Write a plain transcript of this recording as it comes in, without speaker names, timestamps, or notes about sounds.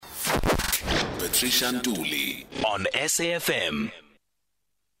Patricia Ntuli on SAFM.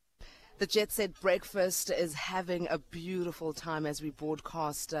 The Jet Set Breakfast is having a beautiful time as we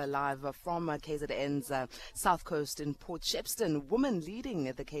broadcast live from KZN's South Coast in Port Shepstone. Women leading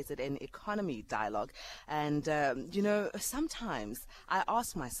the KZN economy dialogue. And, sometimes I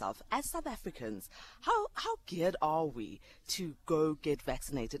ask myself, as South Africans, how geared are we to go get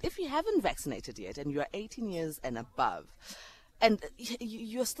vaccinated? If you haven't vaccinated yet and you're 18 years and above, and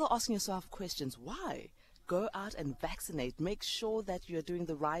you're still asking yourself questions, why? Go out and vaccinate. Make sure that you're doing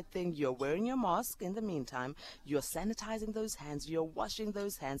the right thing. You're wearing your mask in the meantime. You're sanitizing those hands. You're washing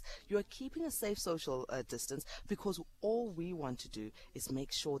those hands. You're keeping a safe social distance, because all we want to do is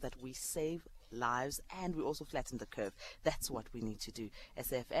make sure that we save lives and we also flatten the curve. That's what we need to do.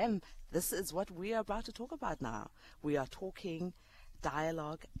 SFM, this is what we are about to talk about now. We are talking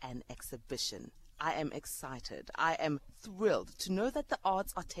dialogue and exhibition. I am excited. I am thrilled to know that the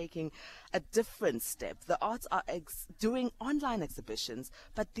arts are taking a different step. The arts are doing online exhibitions,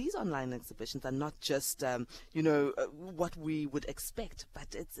 but these online exhibitions are not just, what we would expect,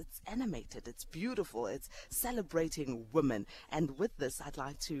 but it's animated, it's beautiful, it's celebrating women. And with this, I'd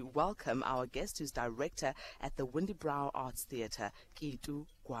like to welcome our guest, who's director at the Windybrow Arts Centre, KEITU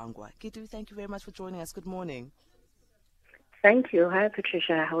GWANGWA. KEITU, thank you very much for joining us. Good morning. Thank you. Hi,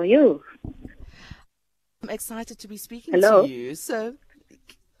 Patricia. How are you? I'm excited to be speaking Hello. to you. So,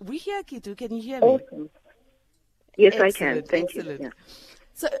 we hear KEITU. Can you hear me? Awesome. Yes, excellent, I can. Thank excellent. you. Yeah.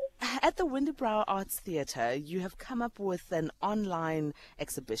 So, at the Windybrow Arts Theatre, you have come up with an online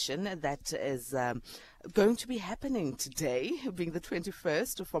exhibition that is going to be happening today, being the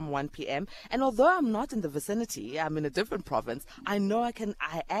 21st, from 1 p.m. And although I'm not in the vicinity, I'm in a different province, I know I can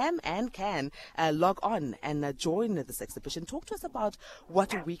log on and join this exhibition. Talk to us about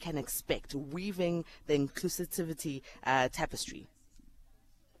what we can expect, weaving the inclusivity tapestry.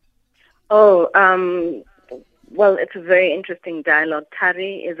 Well, it's a very interesting dialogue.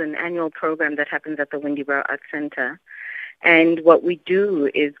 Thari is an annual program that happens at the Windybrow Arts Centre. And what we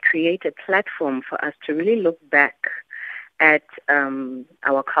do is create a platform for us to really look back at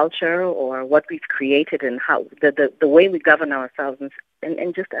our culture, or what we've created, and how the way we govern ourselves,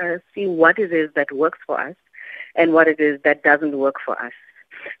 and just see what it is that works for us and what it is that doesn't work for us.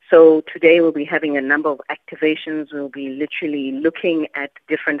 So today we'll be having a number of activations. We'll be literally looking at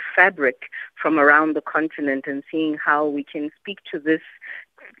different fabric from around the continent and seeing how we can speak to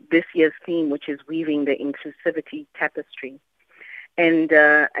this year's theme, which is weaving the inclusivity tapestry. And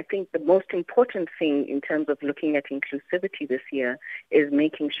I think the most important thing in terms of looking at inclusivity this year is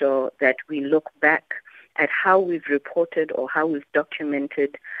making sure that we look back at how we've reported or how we've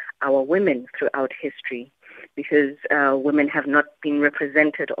documented our women throughout history. Because women have not been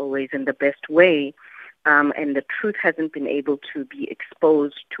represented always in the best way, and the truth hasn't been able to be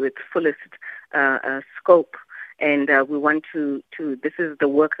exposed to its fullest scope. And we want to. This is the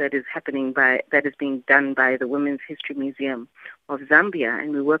work that is being done by the Women's History Museum of Zambia,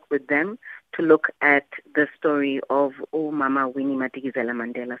 and we work with them to look at the story of Mama Winnie Madikizela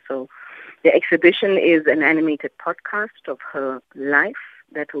Mandela. So, the exhibition is an animated podcast of her life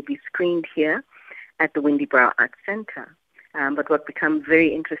that will be screened here at the Windybrow Arts Centre. But what becomes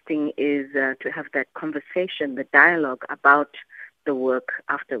very interesting is to have that conversation, the dialogue about the work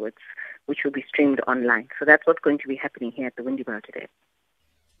afterwards, which will be streamed online. So that's what's going to be happening here at the Windybrow today.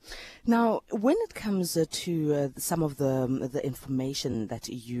 Now, when it comes to some of the information that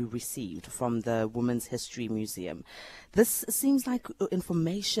you received from the Women's History Museum, this seems like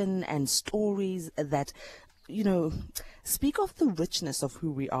information and stories that speak of the richness of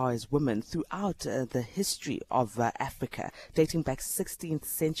who we are as women throughout the history of Africa, dating back 16th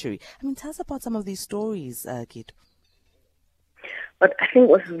century. I mean, tell us about some of these stories, KEITU. But I think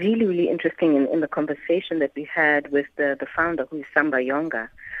what's really, really interesting in the conversation that we had with the founder, who is Samba Yonga,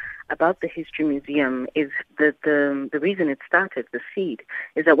 about the History Museum is the reason it started, the seed,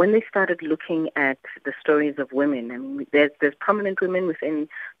 is that when they started looking at the stories of women, I mean, there's prominent women within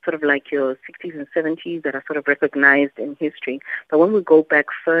sort of like your 60s and 70s that are sort of recognized in history. But when we go back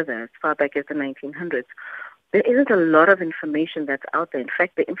further, as far back as the 1900s, there isn't a lot of information that's out there. In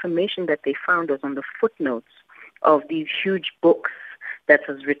fact, the information that they found was on the footnotes of these huge books that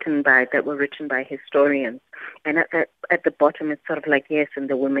were written by historians. And at the bottom, it's sort of like, yes, and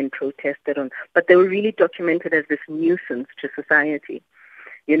the women protested but they were really documented as this nuisance to society,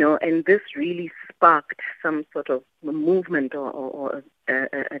 and this really sparked some sort of movement or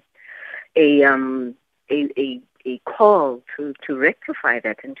a call to rectify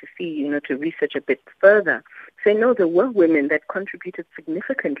that and to see, to research a bit further. Say, no, there were women that contributed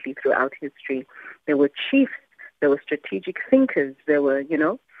significantly throughout history. There were chiefs, there were strategic thinkers, there were,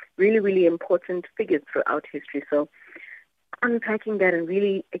 really, really important figures throughout history. So unpacking that and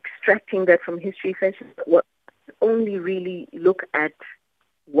really extracting that from history, essentially, what only really look at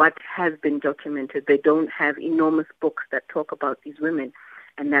what has been documented. They don't have enormous books that talk about these women.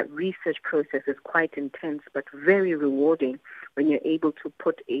 And that research process is quite intense, but very rewarding when you're able to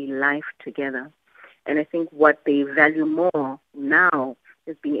put a life together. And I think what they value more now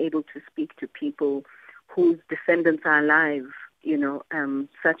is being able to speak to people whose descendants are alive,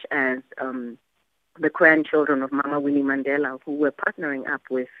 such as the grandchildren of Mama Winnie Mandela, who we're partnering up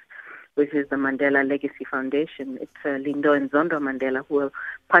with, which is the Mandela Legacy Foundation. It's Lindo and Zondo Mandela who will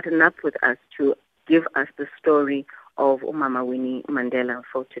partner up with us to give us the story of Mama Winnie Mandela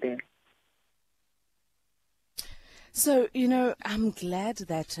for today. So, I'm glad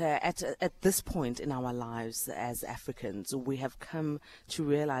that at this point in our lives as Africans, we have come to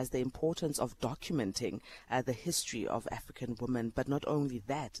realize the importance of documenting the history of African women, but not only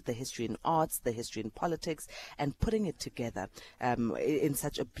that, the history in arts, the history in politics, and putting it together in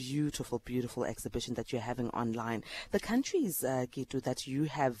such a beautiful, beautiful exhibition that you're having online. The countries, KEITU, that you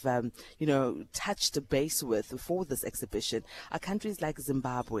have, touched base with for this exhibition are countries like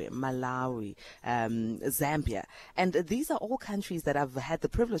Zimbabwe, Malawi, Zambia. And these are all countries that I've had the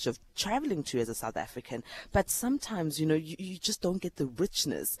privilege of traveling to as a South African. But sometimes, you just don't get the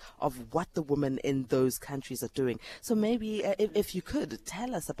richness of what the women in those countries are doing. So maybe if you could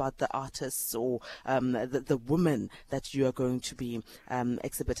tell us about the artists or the women that you are going to be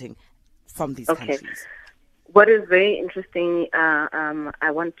exhibiting from these countries. What is very interesting, I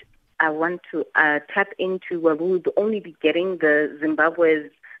want to tap into where we would only be getting the Zimbabwe's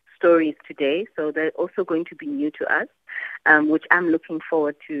stories today, so they're also going to be new to us, which I'm looking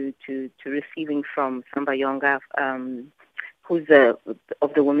forward to receiving from Sambayonga, who's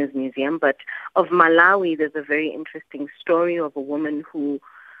of the Women's Museum. But of Malawi, there's a very interesting story of a woman who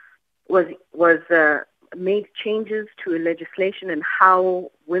was made changes to legislation and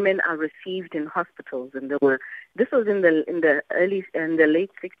how women are received in hospitals, and this was in the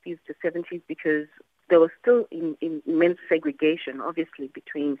late 60s to 70s, because there was still immense segregation, obviously,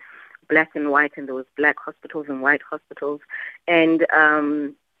 between black and white, and there was black hospitals and white hospitals. And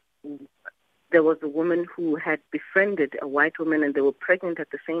there was a woman who had befriended a white woman, and they were pregnant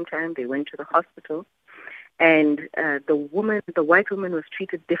at the same time. They went to the hospital, and the white woman was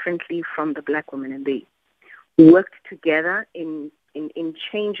treated differently from the black woman, and they worked together in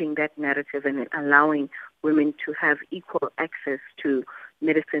changing that narrative and allowing women to have equal access to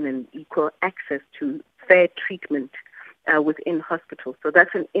medicine and equal access to fair treatment within hospitals. So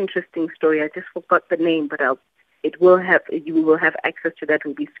that's an interesting story. I just forgot the name, but you will have access to that.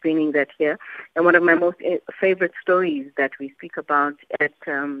 We'll be screening that here. And one of my most favorite stories that we speak about at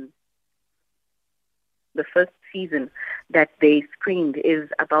the first season that they screened is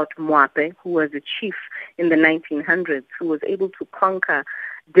about Mwape, who was a chief in the 1900s, who was able to conquer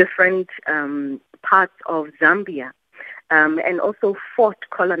different parts of Zambia, and also fought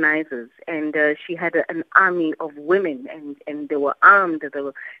colonizers. And she had an army of women, and they were armed. They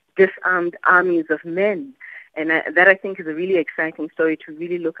were disarmed armies of men. And that, I think, is a really exciting story to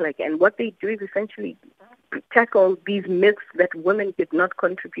really look like. And what they do is essentially tackle these myths that women did not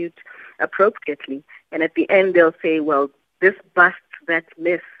contribute appropriately. And at the end, they'll say, well, this busts that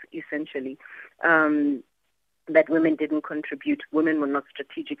myth, essentially, that women didn't contribute. Women were not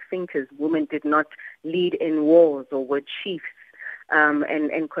strategic thinkers. Women did not lead in wars or were chiefs,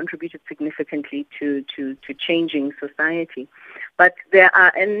 and contributed significantly to changing society. But there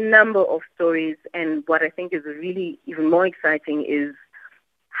are a number of stories, and what I think is really even more exciting is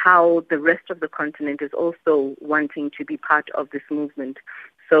how the rest of the continent is also wanting to be part of this movement.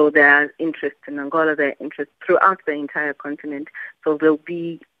 So there are interests in Angola, there are interests throughout the entire continent. So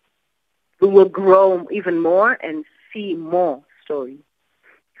we will grow even more and see more stories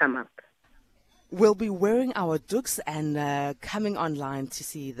come up. We'll be wearing our dukes and coming online to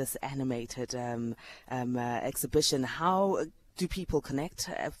see this animated exhibition. How do people connect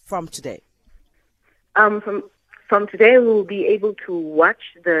from today? From today, we'll be able to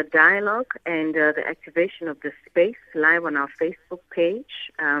watch the dialogue and the activation of the space live on our Facebook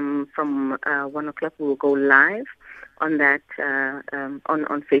page. From 1 o'clock, we will go live on that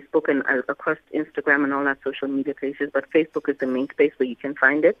on Facebook and across Instagram and all our social media places. But Facebook is the main space where you can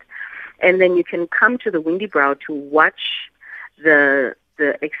find it. And then you can come to the Windybrow to watch the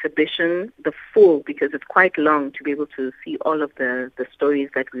exhibition, the full, because it's quite long to be able to see all of the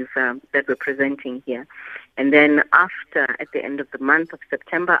stories that we're presenting here. And then at the end of the month of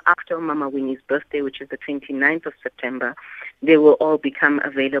September, after Mama Winnie's birthday, which is the 29th of September, they will all become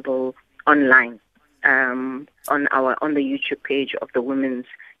available online. on the YouTube page of the Women's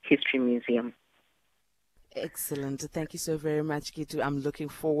History Museum. Excellent. Thank you so very much, KEITU. I'm looking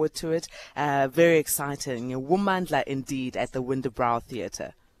forward to it. Very exciting. Womandla indeed at the Windybrow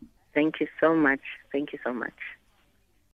Theatre. Thank you so much. Thank you so much.